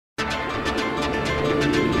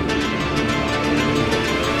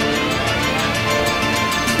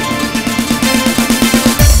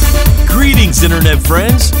Greetings, Internet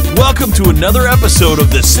friends. Welcome to another episode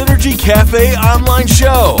of the Synergy Cafe online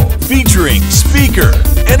show, featuring speaker,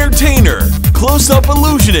 entertainer, close-up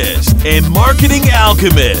illusionist, and marketing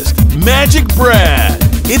alchemist, Magic Brad.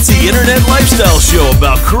 It's the Internet lifestyle show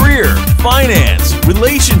about career, finance,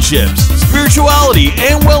 relationships, spirituality,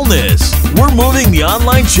 and wellness. We're moving the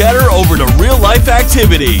online chatter over to real-life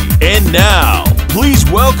activity. And now, please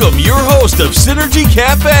welcome your host of Synergy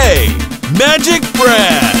Cafe, Magic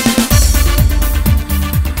Brad.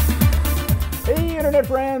 Hey Internet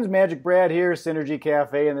friends, Magic Brad here, Synergy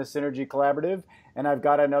Cafe and the Synergy Collaborative. And I've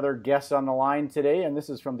got another guest on the line today, and this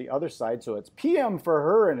is from the other side. So it's PM for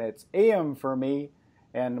her and it's AM for me.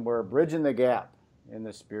 And we're bridging the gap in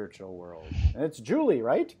the spiritual world. And it's Julie,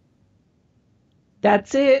 right?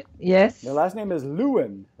 That's it, yes. Your last name is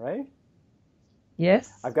Lewin, right?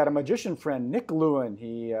 Yes. I've got a magician friend, Nick Lewin.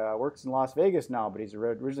 He works in Las Vegas now, but he's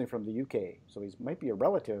originally from the UK. So he might be a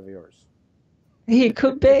relative of yours. He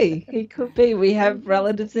could be. He could be. We have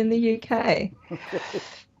relatives in the UK.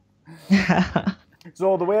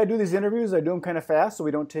 So the way I do these interviews, I do them kind of fast so we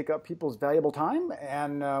don't take up people's valuable time.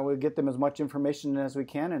 And we get them as much information as we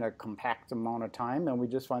can in a compact amount of time. And we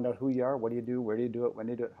just find out who you are, what do you do, where do you do it, when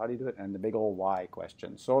do you do it, how do you do it, and the big old why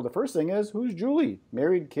question. So the first thing is, who's Julie?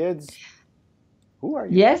 Married, kids? Who are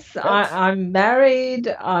you? Yes, I'm married.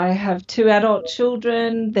 I have 2 adult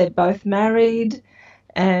children. They're both married.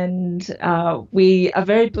 And we are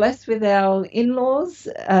very blessed with our in-laws,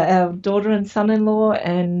 our daughter and son-in-law,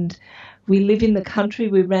 and we live in the country.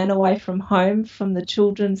 We ran away from home from the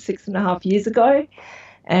children 6.5 years ago,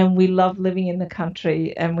 and we love living in the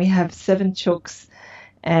country. And we have 7 chooks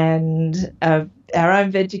and our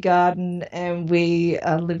own veggie garden, and we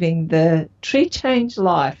are living the tree change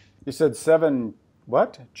life. You said 7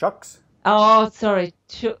 what? Chucks? Oh, sorry,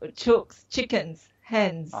 chooks, chickens,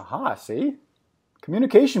 hens. Aha, see?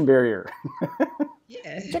 Communication barrier.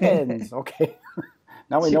 Yeah. Chickens. Okay.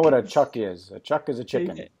 Now we know what a chuck is. A chuck is a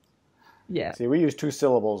chicken. Yeah. See, we use 2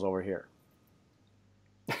 syllables over here.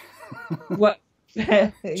 What?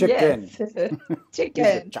 Chicken. Yes.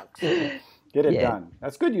 Chicken. Chucks. Get it Yeah. done.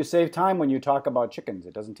 That's good. You save time when you talk about chickens.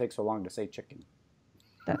 It doesn't take so long to say chicken.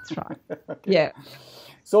 That's right. Okay. Yeah.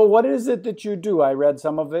 So what is it that you do? I read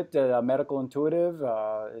some of it, medical intuitive.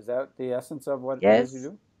 Is that the essence of what it is you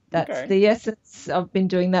do? That's the essence. I've been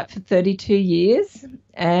doing that for 32 years,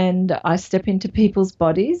 and I step into people's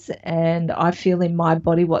bodies and I feel in my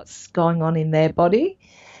body what's going on in their body,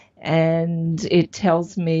 and it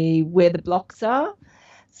tells me where the blocks are.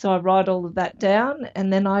 So I write all of that down,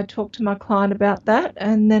 and then I talk to my client about that,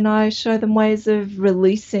 and then I show them ways of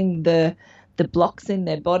releasing the blocks in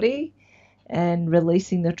their body and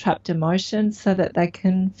releasing the trapped emotions so that they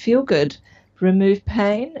can feel good, remove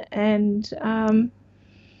pain, and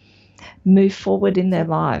move forward in their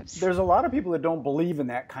lives. There's a lot of people that don't believe in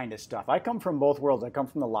that kind of stuff. I come from both worlds. I come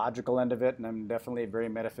from the logical end of it, and I'm definitely very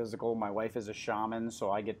metaphysical. My wife is a shaman, so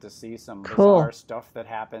I get to see some bizarre stuff that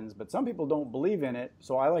happens. But some people don't believe in it,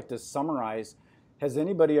 so I like to summarize. Has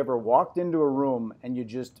anybody ever walked into a room and you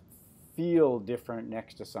just feel different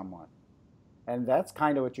next to someone? And that's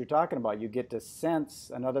kind of what you're talking about. You get to sense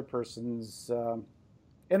another person's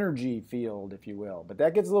energy field, if you will. But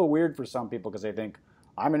that gets a little weird for some people because they think,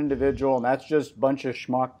 I'm an individual and that's just a bunch of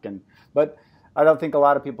schmuck. But I don't think a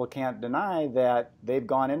lot of people can't deny that they've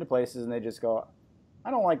gone into places and they just go,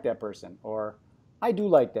 I don't like that person, or I do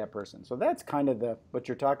like that person. So that's kind of what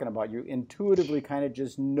you're talking about. You intuitively kind of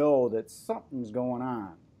just know that something's going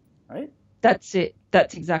on, right? That's it.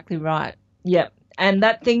 That's exactly right. Yep. And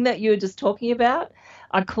that thing that you were just talking about,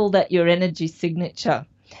 I call that your energy signature.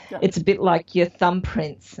 Yeah. It's a bit like your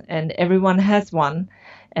thumbprints, and everyone has one,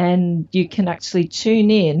 and you can actually tune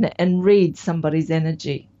in and read somebody's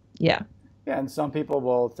energy. Yeah. Yeah, and some people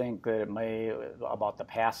will think that it may, about the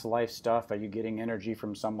past life stuff, are you getting energy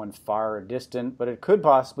from someone far or distant? But it could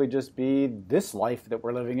possibly just be this life that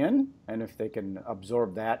we're living in, and if they can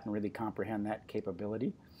absorb that and really comprehend that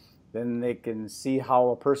capability, then they can see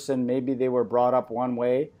how a person, maybe they were brought up one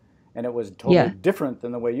way and it was totally different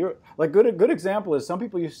than the way you're. Like, a good example is some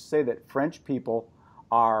people used to say that French people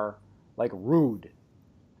are like rude.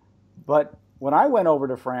 But when I went over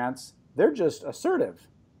to France, they're just assertive.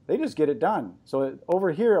 They just get it done. So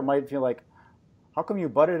over here it might feel like, how come you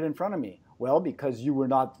butted in front of me? Well, because you were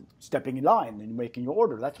not stepping in line and making your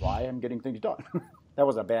order. That's why I'm getting things done. That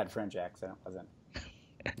was a bad French accent, wasn't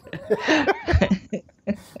it?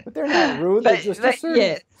 But they're not rude. They're just assertive.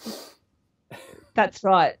 Yes. That's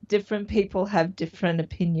right. Different people have different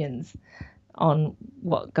opinions on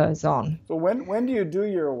what goes on. So when do you do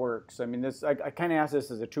your works? I mean, I kind of ask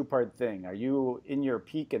this as a two-part thing. Are you in your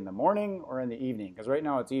peak in the morning or in the evening? Because right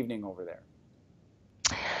now it's evening over there.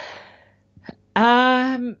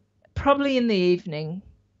 Probably in the evening,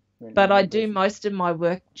 You're an but I evening do person? most of my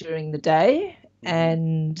work during the day, Hmm.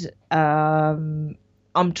 and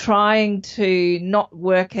I'm trying to not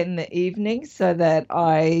work in the evening so that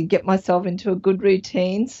I get myself into a good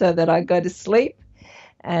routine so that I go to sleep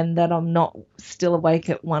and that I'm not still awake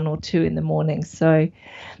at 1 or 2 in the morning. So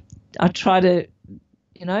I try to,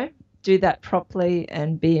 you know, do that properly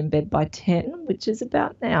and be in bed by 10, which is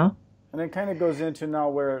about now. And it kind of goes into now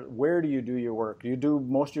where do you do your work? Do you do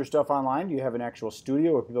most of your stuff online? Do you have an actual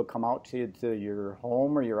studio where people come out to your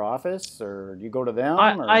home or your office, or do you go to I,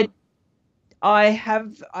 them, I or?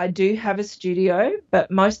 I do have a studio,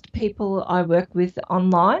 but most people I work with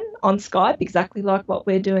online on Skype, exactly like what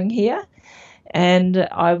we're doing here. And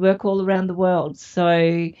I work all around the world.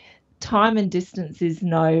 So time and distance is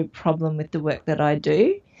no problem with the work that I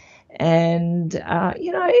do. And,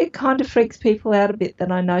 it kind of freaks people out a bit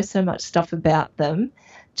that I know so much stuff about them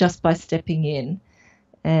just by stepping in.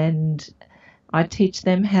 And I teach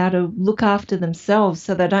them how to look after themselves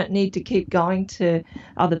so they don't need to keep going to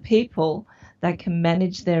other people. They can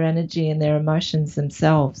manage their energy and their emotions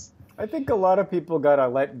themselves. I think a lot of people gotta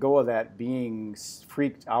let go of that being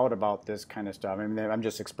freaked out about this kind of stuff. I mean, I'm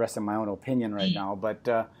just expressing my own opinion right now, but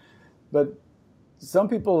some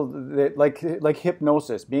people that like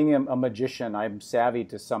hypnosis, being a magician, I'm savvy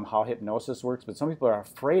to somehow hypnosis works, but some people are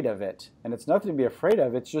afraid of it, and it's nothing to be afraid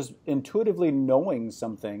of. It's just intuitively knowing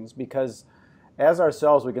some things because as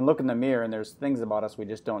ourselves, we can look in the mirror and there's things about us we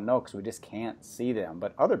just don't know because we just can't see them,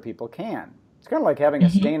 but other people can. It's kind of like having a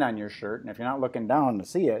Hmm. stain on your shirt, and if you're not looking down to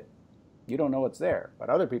see it, you don't know it's there, but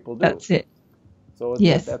other people do. That's it. So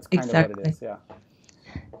Yes, that's kind of what it exactly. is. Yeah.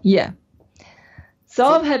 Yeah. So So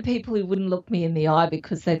I've had people who wouldn't look me in the eye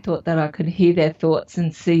because they thought that I could hear their thoughts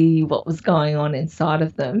and see what was going on inside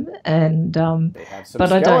of them. And they have some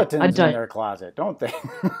but I don't. I skeletons in don't. their closet, don't they?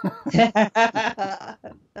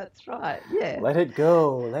 That's right. Yeah. Let it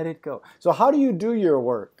go. Let it go. So how do you do your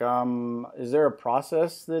work? Is there a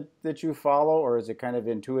process that you follow, or is it kind of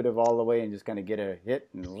intuitive all the way and just kind of get a hit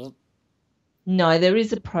and? No, there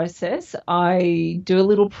is a process. I do a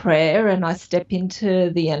little prayer and I step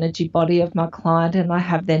into the energy body of my client and I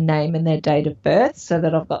have their name and their date of birth so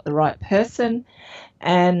that I've got the right person.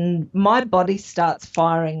 And my body starts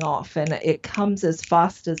firing off and it comes as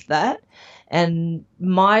fast as that. And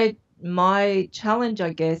my challenge,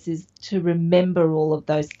 I guess, is to remember all of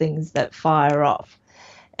those things that fire off.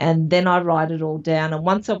 And then I write it all down. And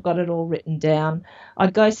once I've got it all written down, I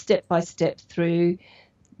go step by step through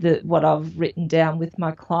what I've written down with my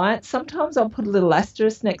clients. Sometimes I'll put a little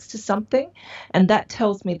asterisk next to something, and that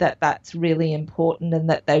tells me that that's really important and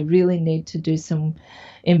that they really need to do some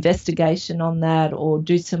investigation on that or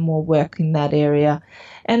do some more work in that area.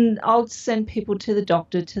 And I'll send people to the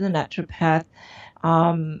doctor, to the naturopath.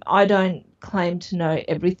 I don't claim to know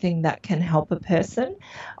everything that can help a person.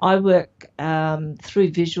 I work through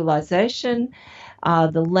visualization.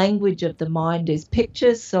 The language of the mind is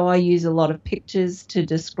pictures, so I use a lot of pictures to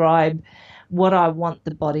describe what I want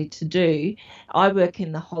the body to do. I work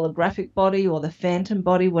in the holographic body or the phantom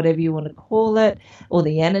body, whatever you want to call it, or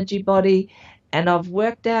the energy body. And I've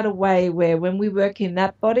worked out a way where when we work in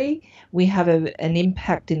that body, we have an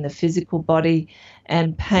impact in the physical body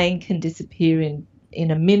and pain can disappear in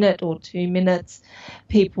a minute or 2 minutes.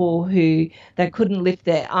 People who they couldn't lift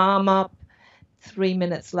their arm up, 3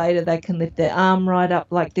 minutes later they can lift their arm right up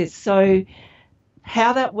like this. So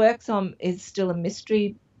how that works is still a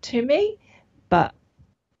mystery to me, but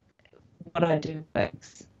what I do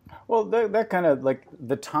works. Well, that kind of like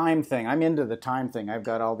the time thing. I'm into the time thing. I've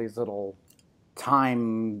got all these little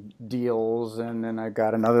time deals, and then I've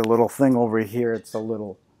got another little thing over here. It's a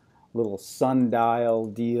little sundial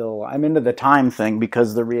deal. I'm into the time thing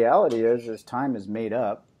because the reality is time is made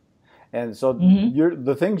up. And so Hmm.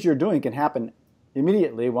 the things you're doing can happen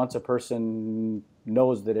immediately once a person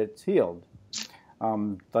knows that it's healed.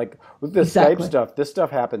 Like with this Skype Exactly. stuff, this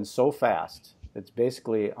stuff happens so fast. It's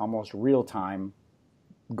basically almost real time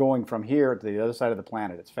going from here to the other side of the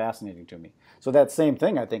planet. It's fascinating to me. So that same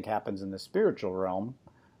thing I think happens in the spiritual realm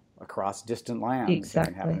across distant lands. It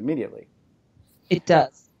can happen Exactly. immediately. It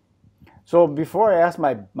does. So before I ask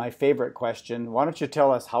my favorite question, why don't you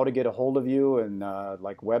tell us how to get a hold of you and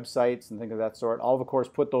like websites and things of that sort? I'll of course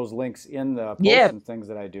put those links in the posts Yeah. and things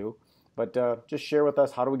that I do, but just share with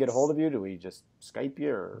us how do we get a hold of you? Do we just Skype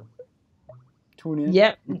you or tune in?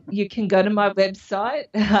 Yep. You can go to my website,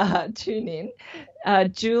 tune in,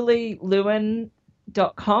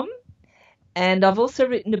 julielewin.com. And I've also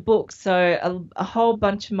written a book, so a whole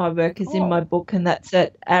bunch of my work is in my Oh, book, and that's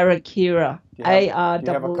at Arakira, do you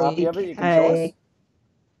have a copy of it you can show us?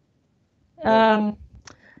 Areek. Um,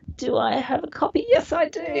 Do I have a copy? Yes, I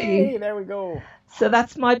do. Hey, there we go. So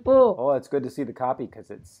that's my book. Oh, it's good to see the copy because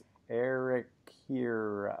it's Eric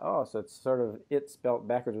here. Oh, so it's sort of it spelled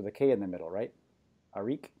backwards with a K in the middle, right?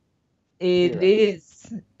 Arik? It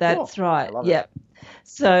is. That's cool. right. I love Yep. it.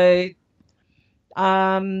 So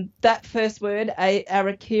that first word,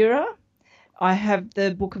 Arakira, I have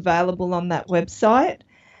the book available on that website.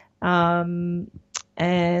 And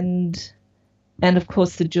of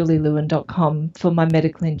course the julielewin.com for my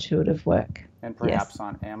medical intuitive work. And perhaps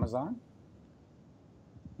on Amazon?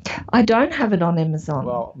 I don't have it on Amazon.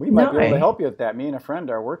 Well, we might be able to help you with that. Me and a friend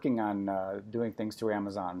are working on doing things through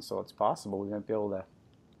Amazon, so it's possible we might be able to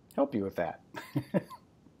help you with that.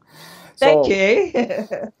 Thank you.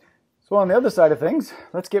 So on the other side of things,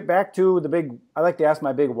 let's get back to the big, I like to ask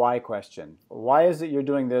my big why question. Why is it you're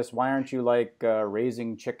doing this? Why aren't you like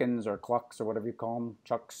raising chickens or clucks or whatever you call them,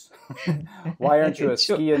 chucks? Why aren't you a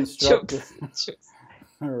ski instructor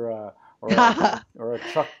or a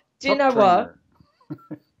truck Do you know trainer?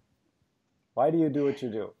 What? Why do you do what you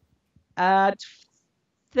do?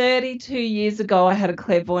 32 years ago, I had a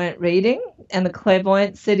clairvoyant reading, and the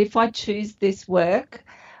clairvoyant said if I choose this work,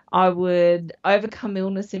 I would overcome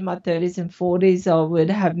illness in my 30s and 40s. I would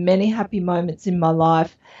have many happy moments in my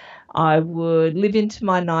life. I would live into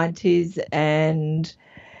my 90s, and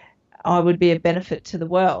I would be a benefit to the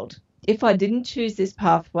world. If I didn't choose this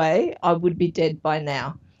pathway, I would be dead by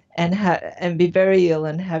now and be very ill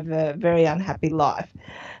and have a very unhappy life.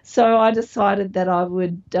 So I decided that I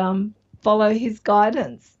would follow his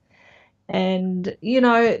guidance. And, you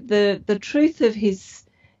know, the truth of his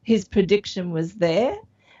prediction was there.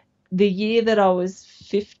 The year that I was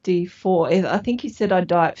 54, I think he said I'd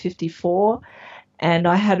die at 54, and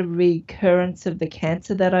I had a recurrence of the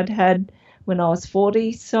cancer that I'd had when I was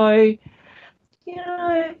 40. So, you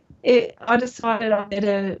know, I decided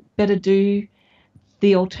I better do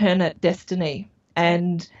the alternate destiny.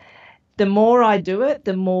 And the more I do it,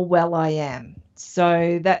 the more well I am.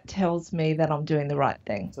 So that tells me that I'm doing the right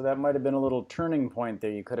thing. So that might have been a little turning point there.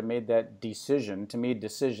 You could have made that decision. To me,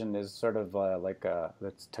 decision is sort of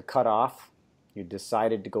that's to cut off. You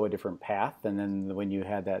decided to go a different path, and then when you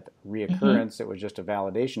had that reoccurrence, it was just a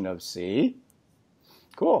validation of, see?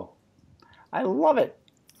 Cool. I love it.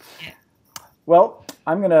 Yeah. Well,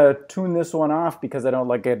 I'm going to tune this one off because I don't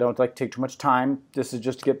like to take too much time. This is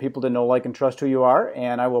just to get people to know, like, and trust who you are,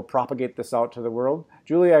 and I will propagate this out to the world.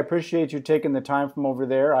 Julie, I appreciate you taking the time from over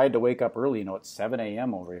there. I had to wake up early. You know, it's 7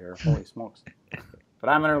 a.m. over here. Holy smokes. But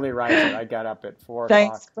I'm an early riser. I got up at 4 o'clock.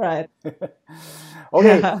 Thanks, Brad.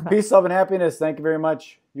 Okay, peace, love, and happiness. Thank you very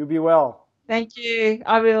much. You be well. Thank you.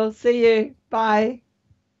 I will. See you. Bye.